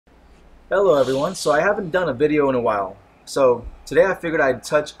Hello everyone, so I haven't done a video in a while. So today I figured I'd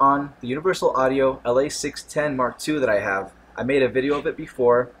touch on the Universal Audio LA610 Mark II that I have. I made a video of it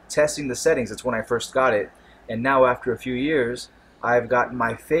before, testing the settings. That's when I first got it. And now after a few years, I've gotten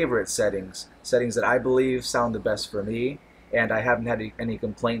my favorite settings. Settings that I believe sound the best for me, and I haven't had any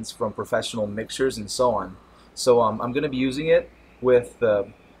complaints from professional mixers and so on. So I'm going to be using it with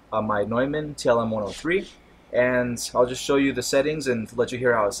my Neumann TLM 103, and I'll just show you the settings and let you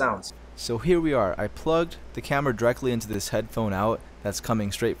hear how it sounds. So here we are. I plugged the camera directly into this headphone out that's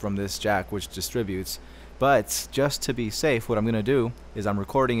coming straight from this jack which distributes. But just to be safe, what I'm going to do is I'm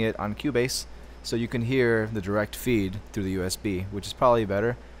recording it on Cubase so you can hear the direct feed through the USB, which is probably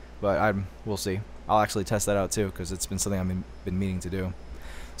better, but we'll see. I'll actually test that out too because it's been something I've been meaning to do.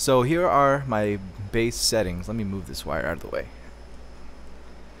 So here are my bass settings. Let me move this wire out of the way.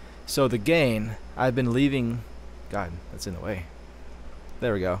 So the gain, I've been leaving... God, that's in the way.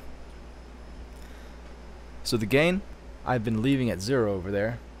 There we go. So the gain, I've been leaving at 0 over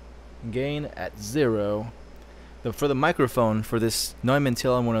there. Gain at 0. For the microphone, for this Neumann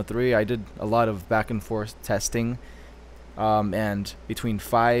TLM 103, I did a lot of back and forth testing, and between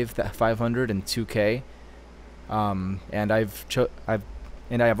 500 and 2K. And I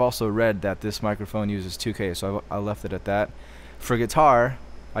have also read that this microphone uses 2K, so I left it at that. For guitar,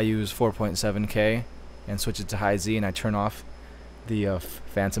 I use 4.7K and switch it to high Z, and I turn off the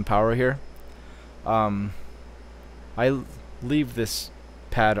phantom power here. I leave this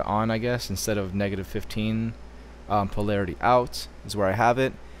pad on, I guess, instead of -15. Polarity out is where I have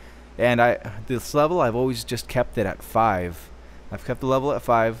it, and this level I've always just kept it at 5. I've kept the level at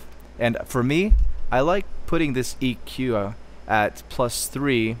 5, and for me, I like putting this EQ at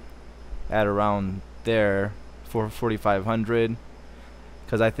 +3 at around there for 4500,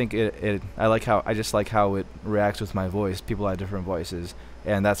 because I think I just like how it reacts with my voice. People have different voices,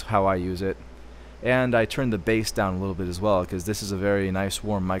 and that's how I use it. And I turned the bass down a little bit as well, because this is a very nice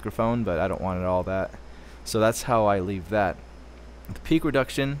warm microphone, but I don't want it all that. So that's how I leave that. The peak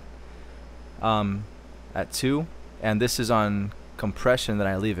reduction at 2, and this is on compression that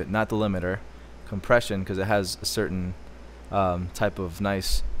I leave it, not the limiter. Compression, because it has a certain type of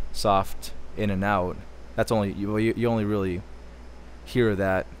nice soft in and out. That's only you only really hear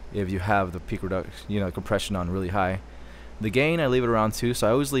that if you have the peak reduction, compression on really high. The gain, I leave it around 2, so I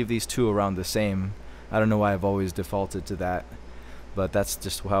always leave these two around the same. I don't know why I've always defaulted to that, but that's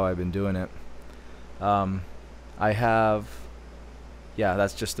just how I've been doing it. I have,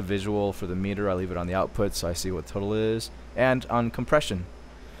 that's just the visual for the meter. I leave it on the output so I see what total is, and on compression.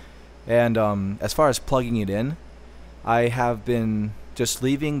 And as far as plugging it in, I have been just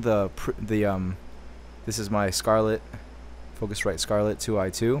leaving this is my Scarlett, Focusrite Scarlett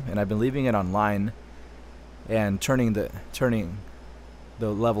 2i2, and I've been leaving it on line and turning the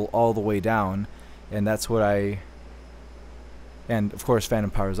level all the way down, and that's what and of course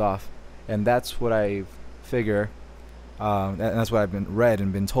phantom power's off, and that's what I figure, and that's what I've been read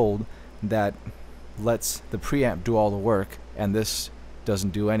and been told, that lets the preamp do all the work, and this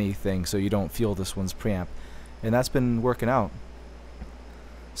doesn't do anything, so you don't feel this one's preamp, and that's been working out.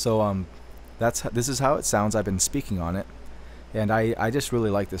 So this is how it sounds. I've been speaking on it, and I just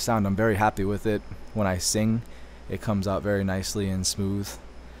really like the sound. I'm very happy with it. When I sing, it comes out very nicely and smooth.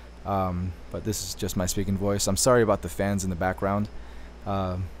 But this is just my speaking voice. I'm sorry about the fans in the background.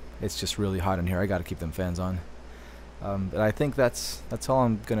 It's just really hot in here. I got to keep them fans on. But I think that's all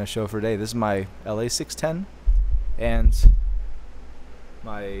I'm gonna show for today. This is my LA610 and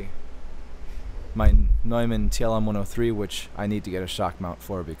my Neumann TLM 103, which I need to get a shock mount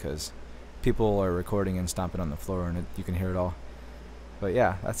for because people are recording and stomping on the floor, and you can hear it all. But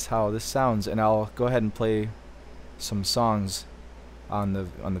yeah, that's how this sounds, and I'll go ahead and play some songs on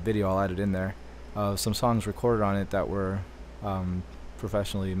the video. I'll add it in there. Some songs recorded on it that were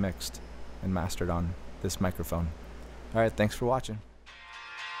professionally mixed and mastered on this microphone. Alright, thanks for watching.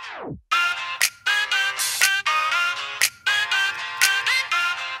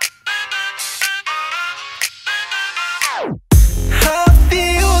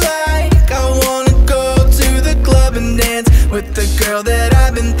 With the girl that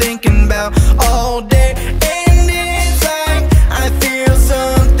I've been thinking about all day, and it's like I feel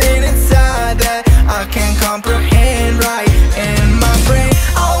something inside that I can't comprehend right in my brain.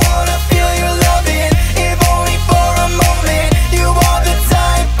 I wanna feel your loving, if only for a moment. You are the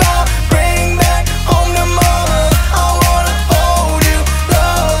type I'll bring back home to mama. I wanna hold you,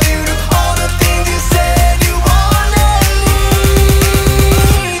 love you, do all the things you said you wanna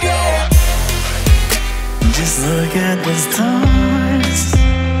need, yeah. Just look at the stars.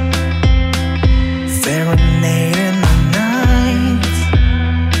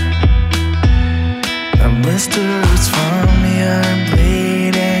 blisters from your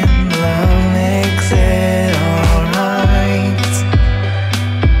bleeding love makes it alright.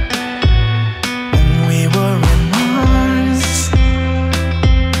 When we were in Mars,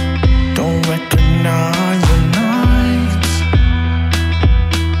 don't recognize the nights.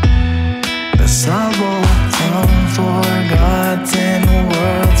 The sorrow from forgotten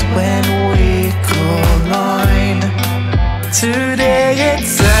worlds when we collide. Today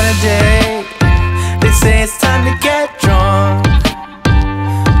it's Saturday. They say it's time to get drunk.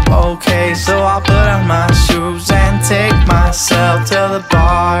 Okay, so I'll put on my shoes and take myself to the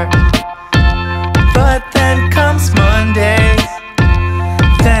bar. But then comes Monday,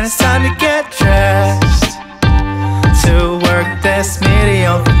 then it's time to get dressed to work this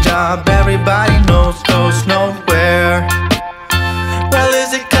mediocre job everybody knows goes nowhere. Well,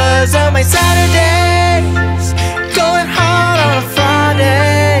 is it 'cause of my Saturdays going hard on a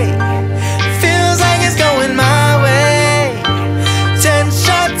Friday? Feels like it's going my way. 10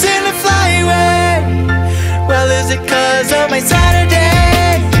 shots in the flyway. Well, is it 'cause of my Saturdays